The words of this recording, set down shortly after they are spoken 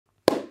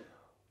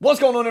What's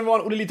going on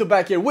everyone, Ollelito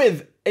back here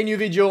with a new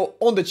video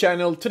on the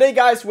channel. Today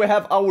guys, we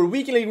have our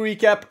weekly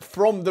recap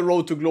from the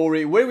Road to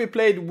Glory where we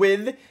played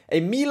with a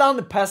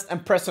Milan past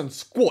and present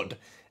squad.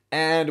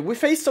 And we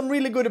faced some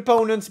really good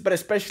opponents, but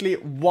especially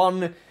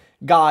one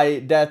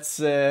guy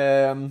that's,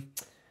 I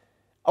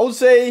would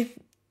say,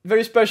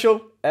 very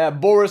special.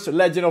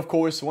 BORASLEGEND, of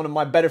course, one of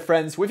my better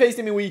friends. We faced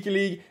him in Weekly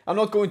League. I'm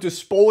not going to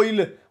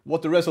spoil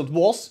what the result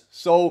was.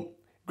 So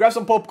grab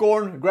some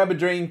popcorn, grab a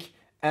drink,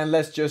 and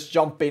let's just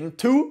jump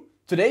into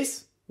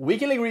today's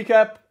weekly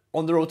recap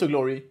on the Road to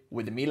Glory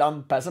with the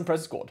Milan past and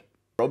present squad.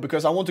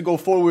 Because I want to go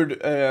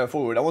forward. I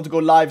want to go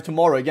live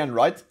tomorrow again,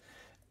 right?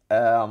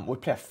 We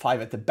play a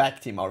 5 at the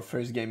back team, our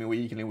first game in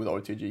weekly with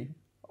RTG.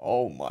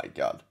 Oh my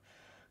god.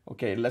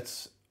 Okay,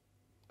 let's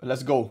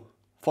go.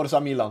 Forza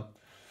Milan.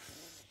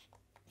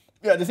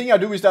 Yeah, the thing I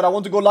do is that I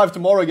want to go live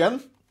tomorrow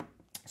again.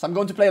 So I'm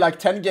going to play like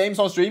 10 games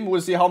on stream. We'll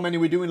see how many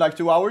we do in like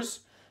 2 hours.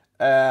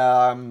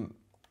 And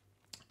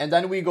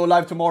then we go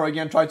live tomorrow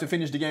again, try to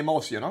finish the game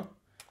off, you know?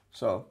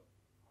 So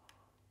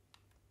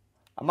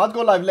I might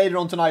go live later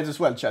on tonight as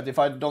well, chat, if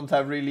I don't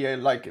have really a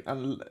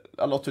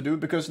lot to do,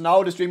 because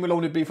now the stream will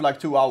only be for like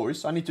 2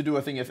 hours. I need to do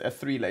a thing at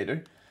 3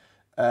 later.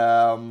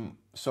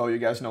 So you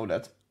guys know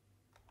that.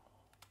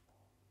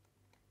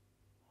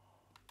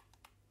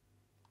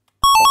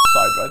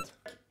 Offside, right?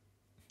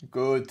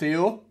 Good,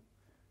 Theo.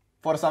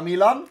 Forza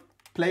Milan.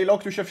 Play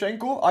lock to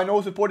Shevchenko. I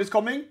know support is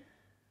coming.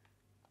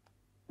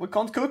 We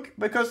can't cook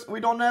because we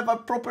don't have a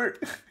proper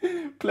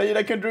player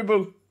that can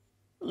dribble.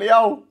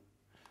 Leo.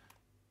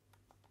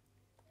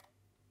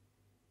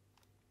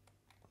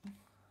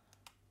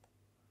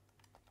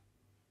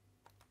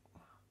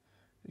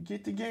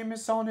 Get the game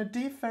is on a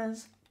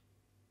defense.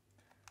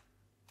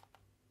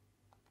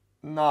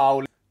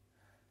 Now.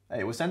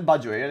 Hey, we sent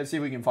Baggio here. Let's see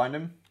if we can find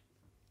him.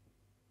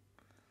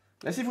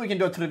 Let's see if we can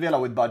do a Trivela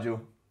with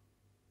Baggio.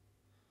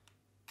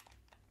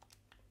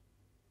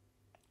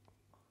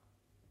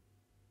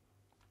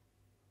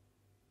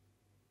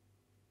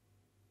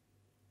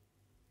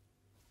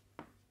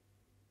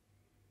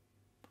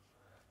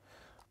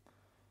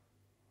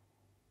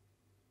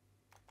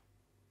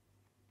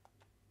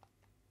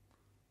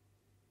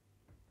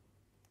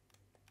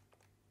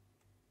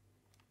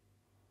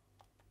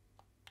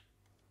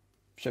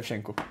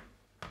 Shevchenko.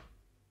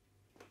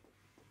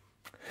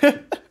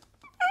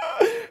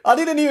 I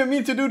didn't even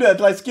mean to do that,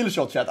 like skill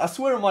shot chat. I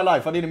swear on my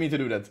life, I didn't mean to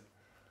do that.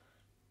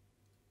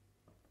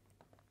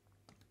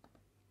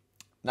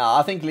 Nah,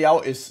 I think Liao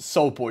is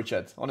so poor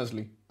chat,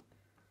 honestly.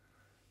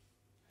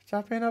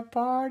 Jump in a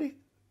party.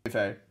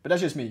 Fair, but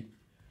that's just me.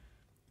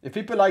 If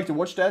people like to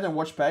watch that and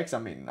watch packs, I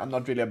mean, I'm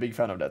not really a big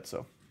fan of that,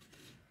 so.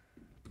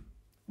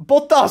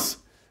 Bottas!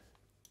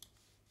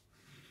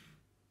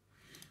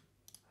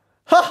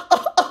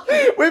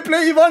 We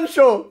play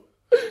Ivancho!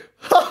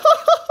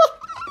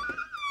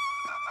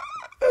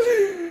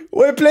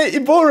 We play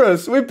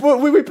Boras! We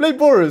play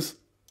Boras!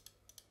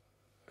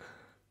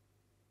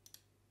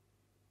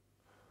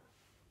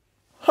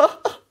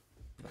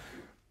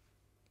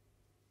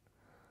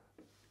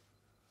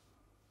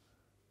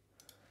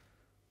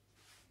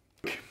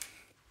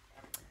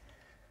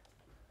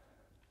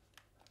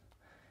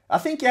 I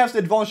think he has the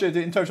advantage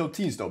in terms of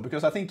teams though,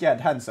 because I think he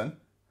had Hansen.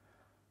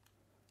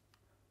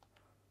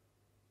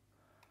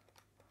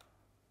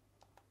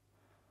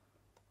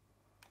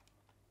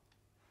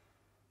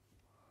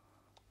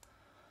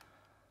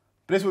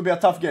 This will be a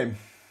tough game.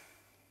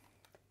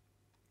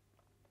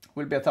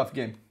 Will be a tough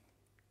game.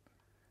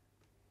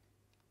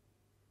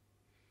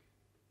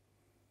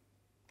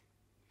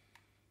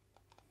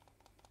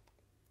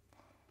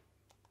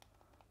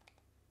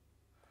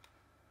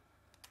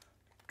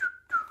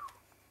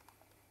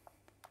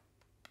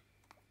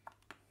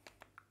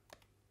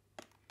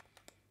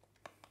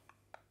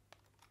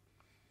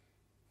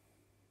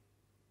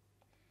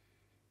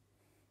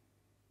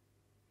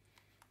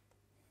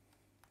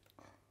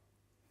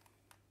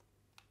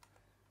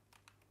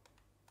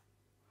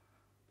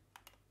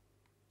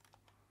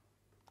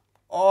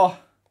 Oh.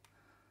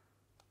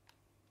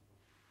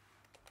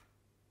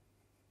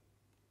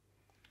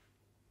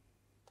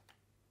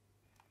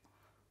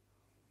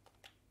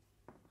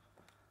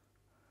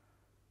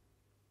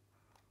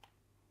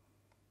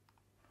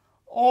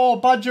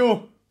 Oh,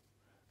 Baggio.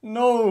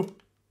 No.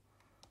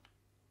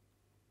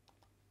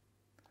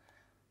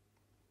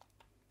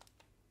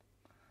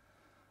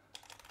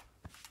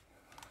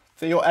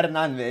 Theo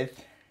Hernandez.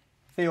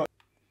 Theo.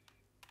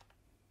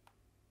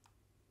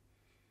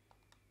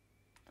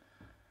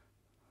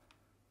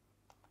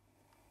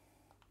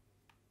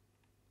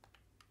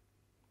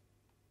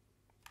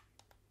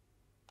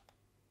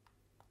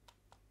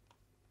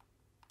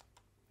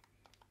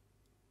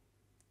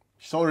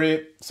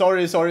 Sorry.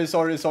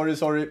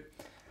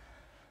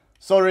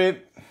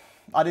 Sorry.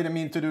 I didn't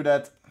mean to do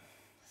that.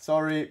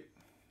 Sorry.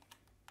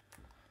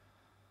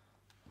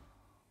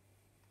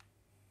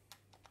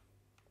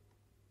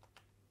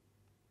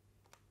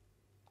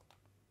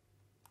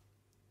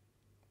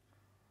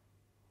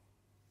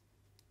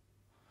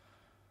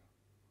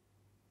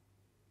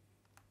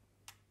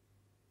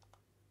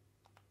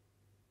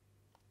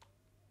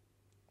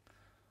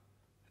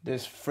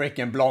 This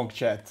freaking Blanc,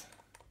 chat.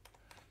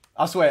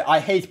 I swear, I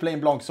hate playing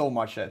Blanc so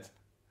much, chat.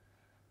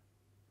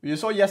 You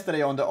saw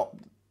yesterday on the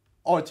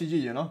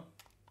RTG, you know?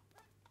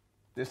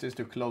 This is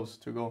too close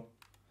to go.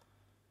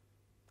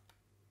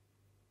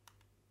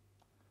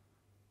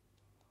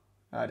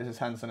 This is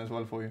Hansen as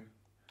well for you.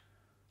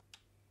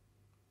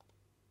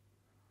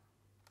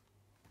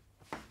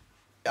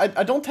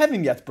 I don't have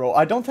him yet, bro.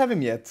 I don't have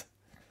him yet.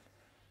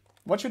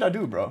 What should I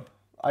do, bro?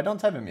 I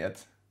don't have him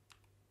yet.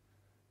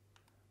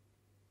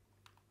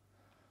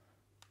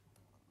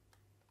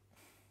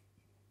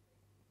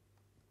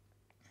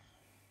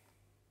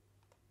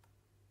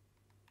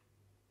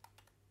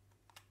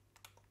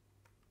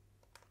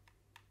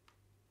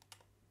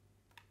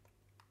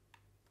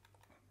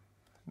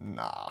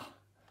 Nah.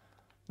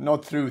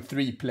 Not through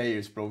 3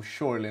 players, bro.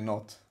 Surely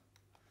not.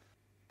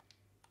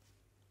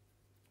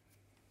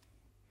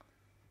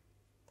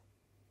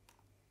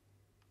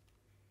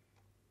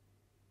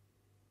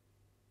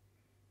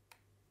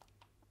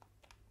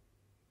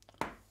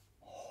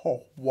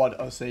 Oh, what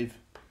a save.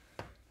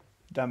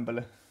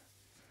 Dembele.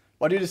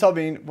 What did you sub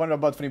in? Wonder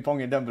about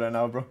Frimpong and Dembele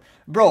now, bro.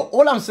 Bro,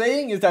 all I'm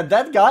saying is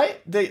that guy,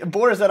 the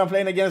Boris that I'm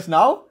playing against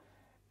now,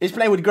 is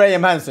playing with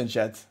Graham Hansen,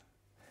 chat.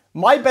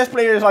 My best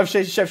player is like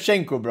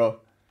Shevchenko, bro.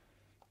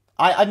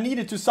 I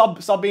needed to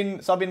sub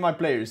in my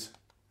players.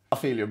 I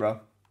feel you,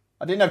 bro.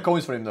 I didn't have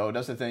coins for him though,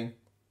 that's the thing.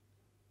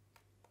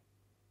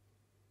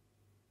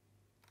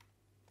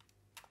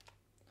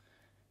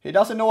 He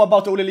doesn't know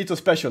about the Ollelito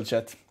special,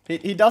 chat.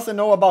 He doesn't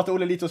know about the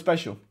Ollelito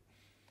special.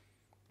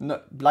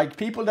 No, like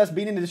people that's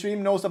been in the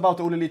stream knows about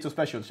the Ollelito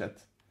special, chat.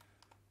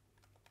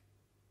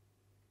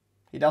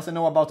 He doesn't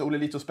know about the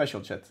Ollelito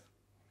special, chat.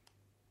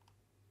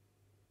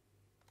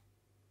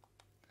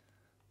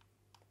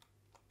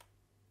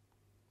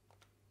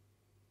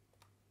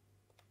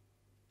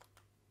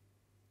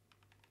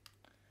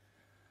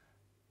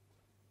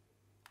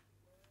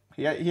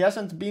 He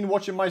hasn't been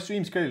watching my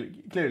streams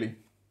clearly.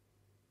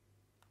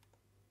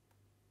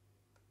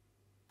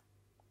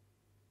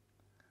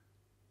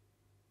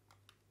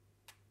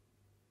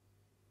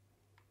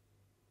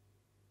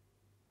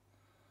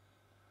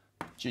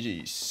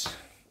 GG's.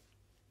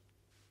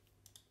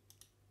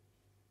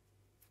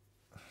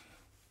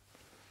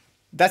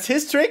 That's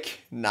his trick?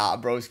 Nah,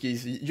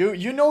 broskies.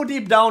 You know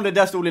deep down that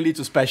that's the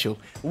Ollelito special.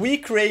 We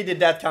created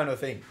that kind of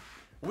thing.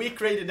 We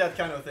created that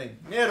kind of thing.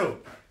 Nero,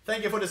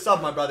 thank you for the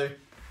sub, my brother.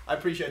 I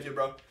appreciate you,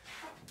 bro.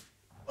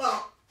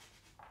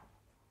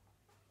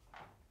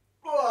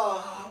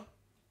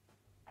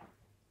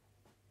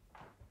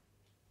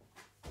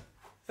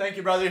 Thank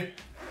you, brother.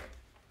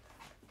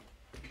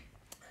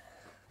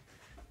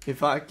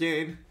 If I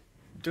can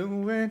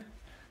do it.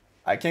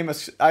 I came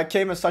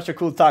at such a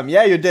cool time.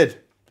 Yeah, you did.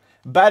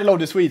 Battle of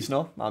the Swedes,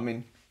 no? I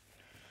mean,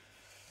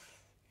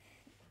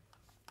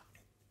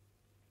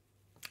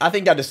 I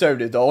think I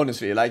deserved it though,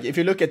 honestly. Like, if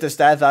you look at the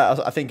stats,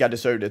 I think I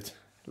deserved it.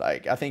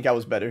 Like, I think I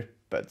was better,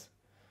 but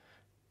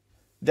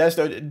this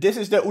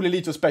is the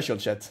Ollelito special,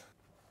 chat.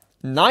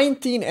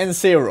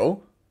 19-0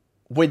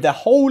 with the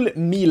whole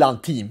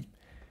Milan team.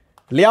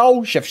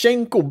 Leao,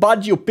 Shevchenko,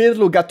 Baggio,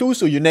 Pirlo,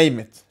 Gattuso, you name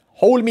it.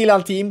 Whole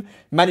Milan team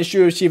managed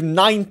to achieve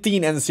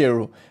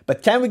 19-0.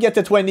 But can we get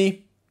to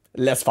 20?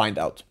 Let's find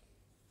out.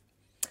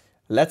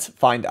 Let's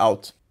find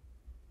out.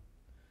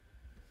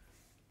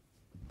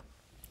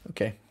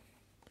 Okay.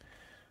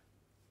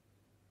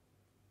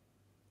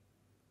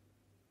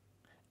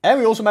 And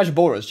we also matched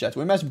Boris, chat.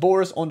 We matched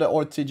Boris on the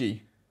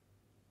RTG.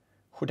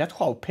 Oh, that's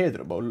how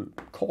Pedro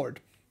card.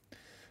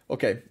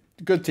 Okay.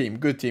 Good team,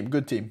 good team,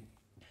 good team.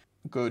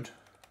 Good.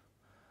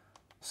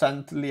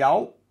 Sent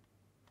Leao.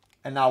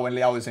 And now when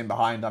Leao is in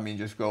behind, I mean,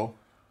 just go.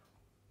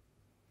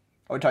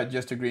 I would try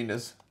just to green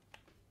this.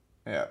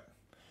 Yeah.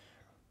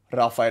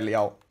 Rafael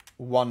Leao.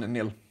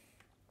 1-0.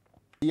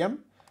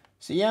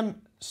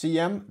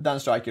 CM, then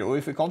striker. Or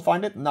if we can't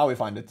find it, now we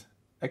find it.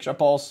 Extra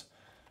pass.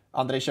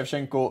 Andrei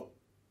Shevchenko.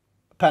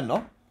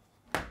 Penno.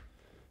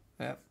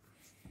 Yeah.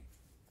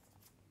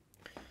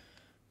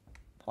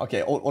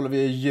 Okay,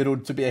 Olivier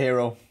Giroud to be a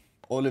hero.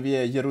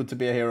 Olivier Giroud to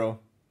be a hero.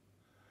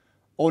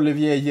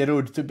 Olivier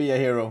Giroud to be a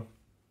hero.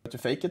 To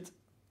fake it.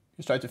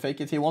 He's trying to fake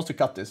it. He wants to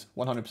cut this.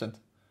 100%.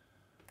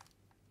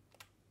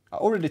 I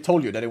already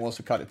told you that he wants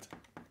to cut it.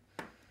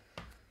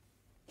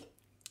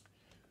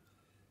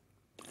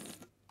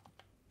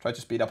 Try to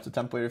speed up the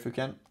tempo here if you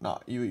can. No,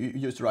 you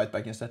use the right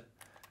back instead.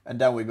 And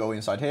then we go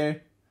inside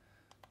here.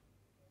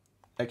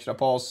 Extra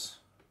pass.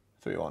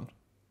 3-1.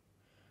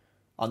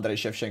 Andrei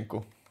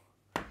Shevchenko.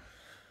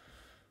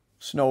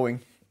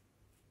 Snowing.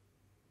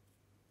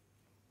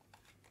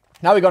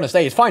 Now we're gonna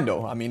stay. It's fine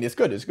though. I mean, it's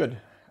good. It's good.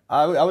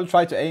 I will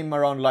try to aim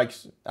around like...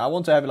 I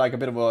want to have like a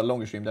bit of a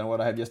longer stream than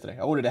what I had yesterday.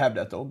 I already have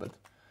that though, but...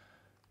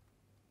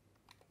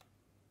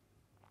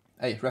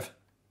 Hey, ref.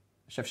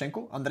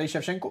 Shevchenko. Andrei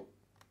Shevchenko.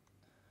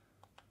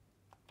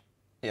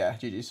 Yeah,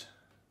 GG's.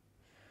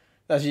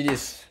 That's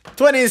GG's.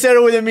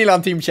 20-0 with the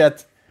Milan team,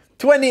 chat.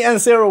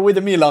 20-0 with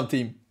the Milan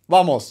team.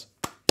 Vamos.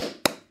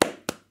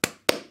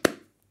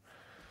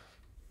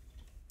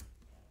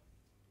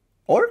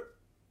 Or?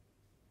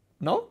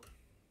 No?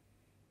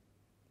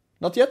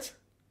 Not yet?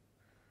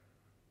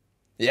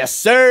 Yes,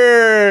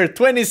 sir!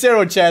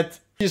 20-0, chat.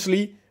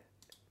 Obviously,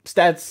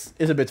 stats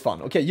is a bit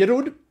fun. Okay,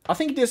 Jerud. I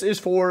think this is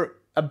for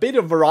a bit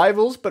of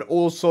rivals, but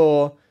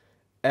also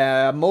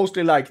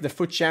mostly like the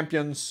FUT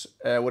Champions.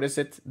 What is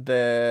it?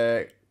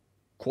 The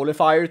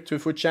qualifier to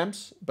FUT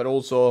Champs, but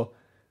also,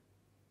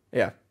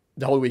 yeah,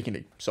 the whole weekend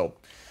league. So,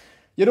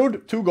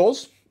 Jerud, 2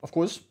 goals, of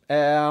course.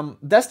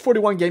 Dest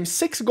 41 games,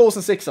 6 goals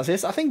and 6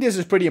 assists. I think this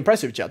is pretty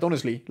impressive, chat,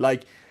 honestly.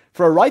 Like,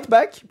 for a right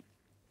back,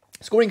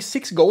 scoring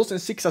 6 goals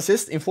and 6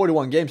 assists in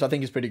 41 games, I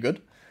think is pretty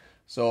good.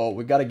 So,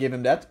 we gotta give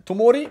him that.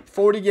 Tomori,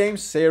 40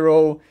 games,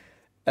 0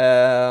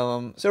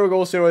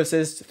 goals, 0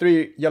 assists,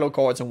 3 yellow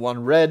cards and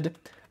 1 red.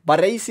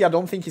 Baresi, I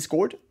don't think he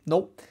scored.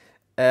 No.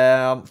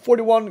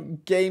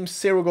 41 games,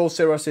 0 goals,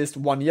 0 assists,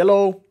 1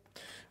 yellow.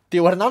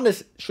 Theo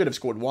Hernandez should have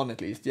scored 1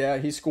 at least. Yeah,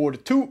 he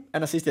scored 2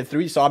 and assisted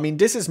 3. So, I mean,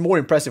 this is more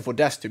impressive for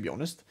Dest, to be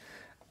honest.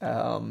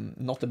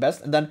 Not the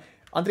best. And then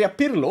Andrea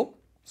Pirlo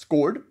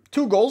scored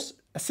 2 goals,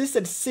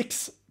 assisted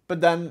 6,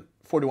 but then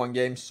 41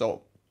 games.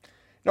 So,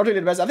 not really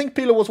the best. I think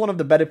Pirlo was one of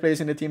the better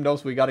players in the team, though,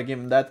 so we got to give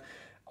him that.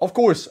 Of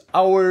course,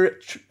 our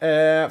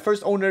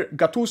first owner,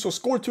 Gattuso,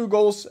 scored 2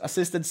 goals,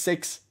 assisted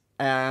 6,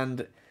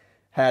 and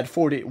had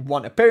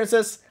 41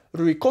 appearances.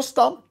 Rui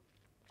Costa,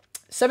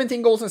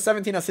 17 goals and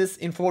 17 assists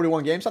in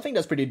 41 games. I think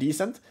that's pretty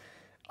decent.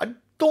 I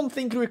don't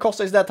think Rui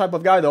Costa is that type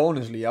of guy, though,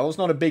 honestly. I was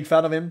not a big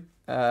fan of him.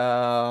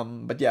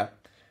 But yeah,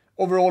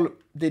 overall,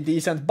 did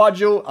decent.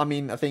 Baggio, I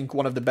mean, I think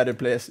one of the better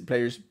players,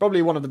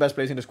 probably one of the best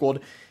players in the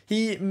squad.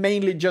 He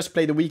mainly just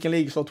played the weekend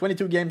league, so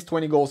 22 games,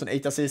 20 goals and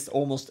 8 assists,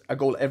 almost a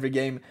goal every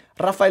game.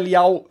 Rafael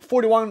Leao,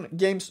 41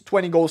 games,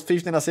 20 goals,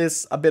 15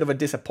 assists, a bit of a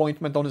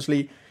disappointment,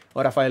 honestly.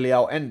 Rafael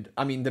Leao, and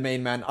I mean the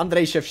main man,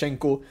 Andrei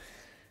Shevchenko.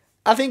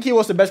 I think he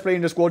was the best player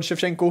in the squad,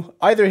 Shevchenko.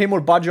 Either him or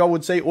Baggio, I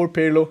would say, or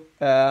Pirlo.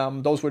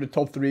 Those were the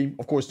top 3.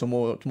 Of course,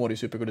 Tomori is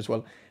super good as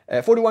well.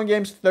 41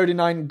 games,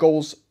 39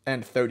 goals,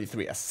 and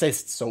 33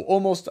 assists. So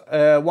almost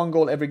 1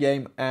 goal every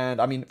game. And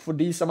I mean, for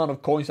this amount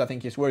of coins, I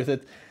think he's worth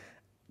it.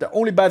 The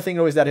only bad thing,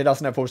 though, is that he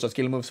doesn't have 4-star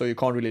skill moves, so you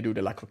can't really do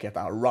the La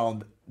Croqueta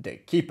around the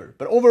keeper.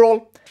 But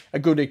overall, a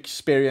good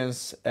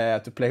experience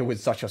to play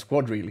with such a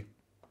squad, really.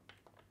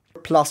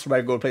 Plus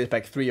Red Gold Players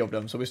Pack, 3 of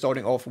them. So we're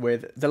starting off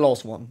with the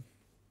last one.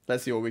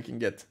 Let's see what we can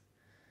get.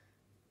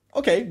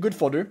 Okay, good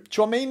fodder.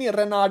 Chouameni,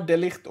 Renard, De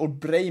Ligt, or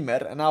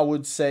Bremer. And I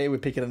would say we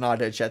pick Renard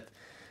there, chat.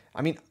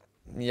 I mean,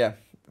 yeah.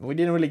 We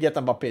didn't really get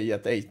Mbappé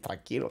yet. Hey,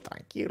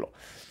 tranquilo.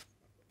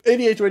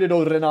 88 rated,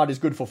 though. Renard is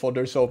good for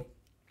fodder. So,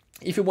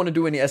 if you want to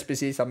do any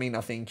SPCs, I mean,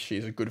 I think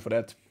she's good for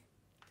that.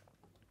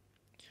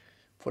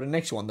 For the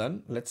next one,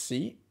 then. Let's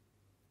see.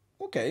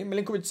 Okay,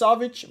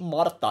 Milinkovic-Savic,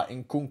 Marta,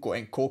 Nkunku,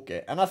 and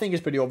Koke. And I think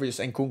it's pretty obvious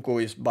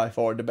Nkunku is by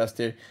far the best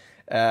here.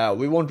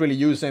 We won't really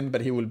use him,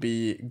 but he will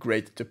be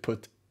great to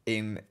put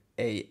in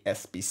a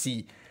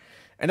SBC.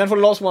 And then for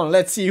the last one,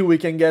 let's see who we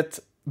can get.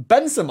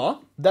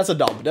 Benzema, that's a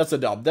dub.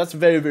 That's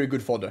very, very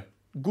good fodder.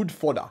 Good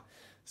fodder.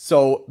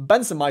 So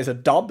Benzema is a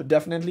dub,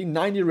 definitely.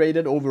 90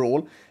 rated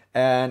overall.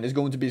 And it's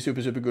going to be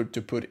super, super good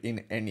to put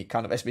in any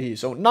kind of SBC.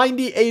 So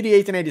 90,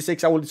 88, and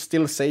 86, I would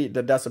still say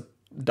that that's a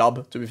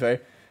dub, to be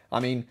fair. I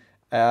mean,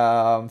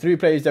 3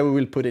 players that we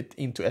will put it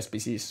into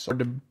SBCs. So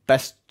the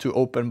best to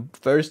open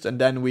first, and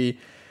then we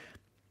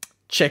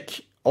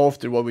check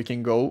after what we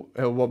can go,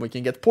 what we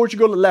can get.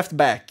 Portugal left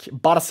back,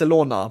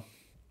 Barcelona.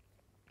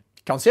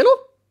 Cancelo?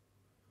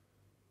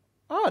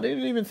 I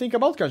didn't even think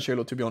about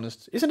Cancelo, to be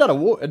honest. Isn't that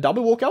a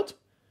double walkout?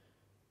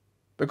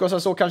 Because I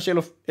saw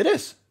Cancelo. It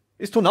is.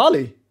 It's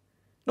Tonali.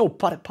 No,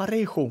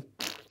 Parejo.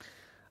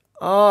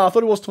 I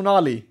thought it was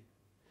Tonali.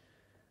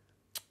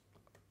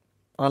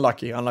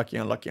 Unlucky.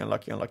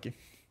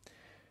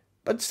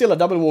 But still a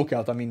double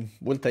walkout. I mean,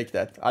 we'll take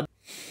that.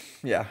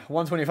 Yeah,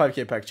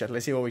 125k pack, chat.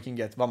 Let's see what we can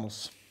get.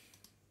 Vamos.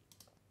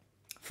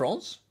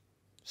 France.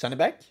 Center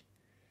back.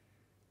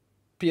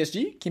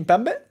 PSG.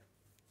 Kimpembe.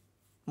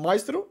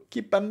 Maestro.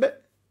 Kimpembe.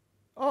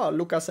 Oh,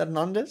 Lucas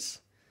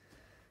Hernandez.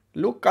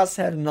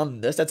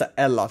 That's a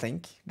L, I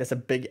think. That's a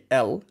big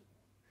L.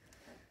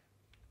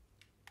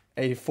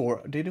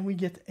 84. Didn't we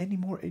get any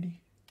more 80?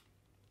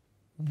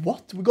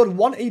 What? We got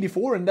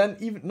 184 and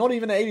then not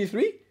even an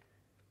 83?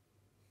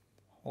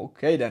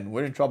 Okay, then.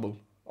 We're in trouble.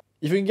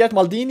 If we can get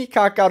Maldini,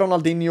 Kaká,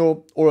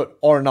 Ronaldinho, or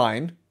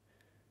R9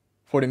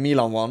 for the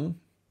Milan one,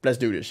 let's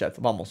do this, chat.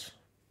 Vamos.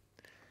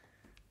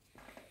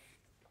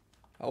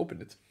 I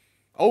opened it.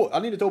 Oh, I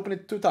needed to open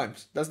it 2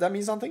 times. Does that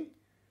mean something?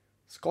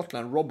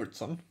 Scotland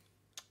Robertson.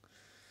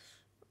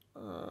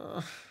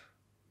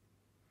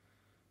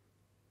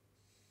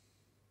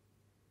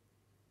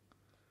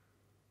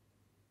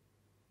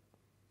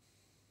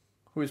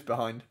 Who is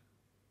behind?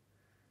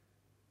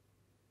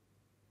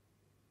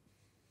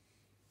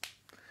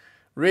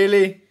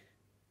 Really?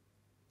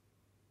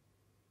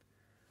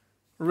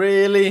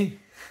 Really?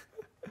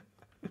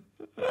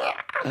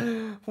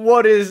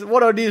 What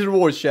are these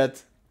rewards,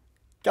 chat?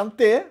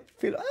 Kante?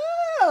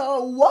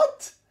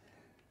 What?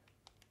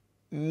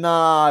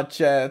 Nah,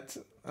 chat.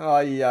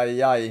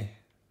 Ay.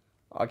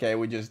 Okay,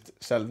 we just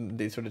sell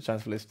these to the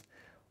transfer list.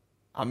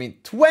 I mean,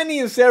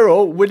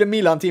 20-0 with the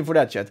Milan team for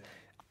that, chat.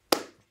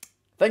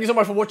 Thank you so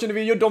much for watching the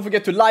video. Don't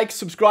forget to like,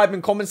 subscribe,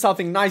 and comment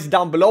something nice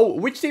down below.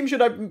 Which team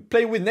should I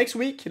play with next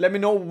week? Let me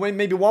know, when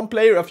maybe one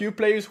player, a few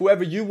players,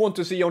 whoever you want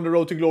to see on the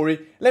road to glory.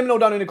 Let me know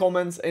down in the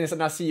comments,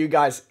 and I'll see you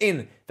guys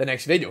in the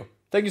next video.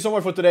 Thank you so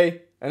much for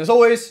today, and as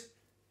always,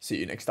 see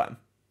you next time.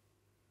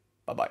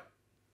 Bye-bye.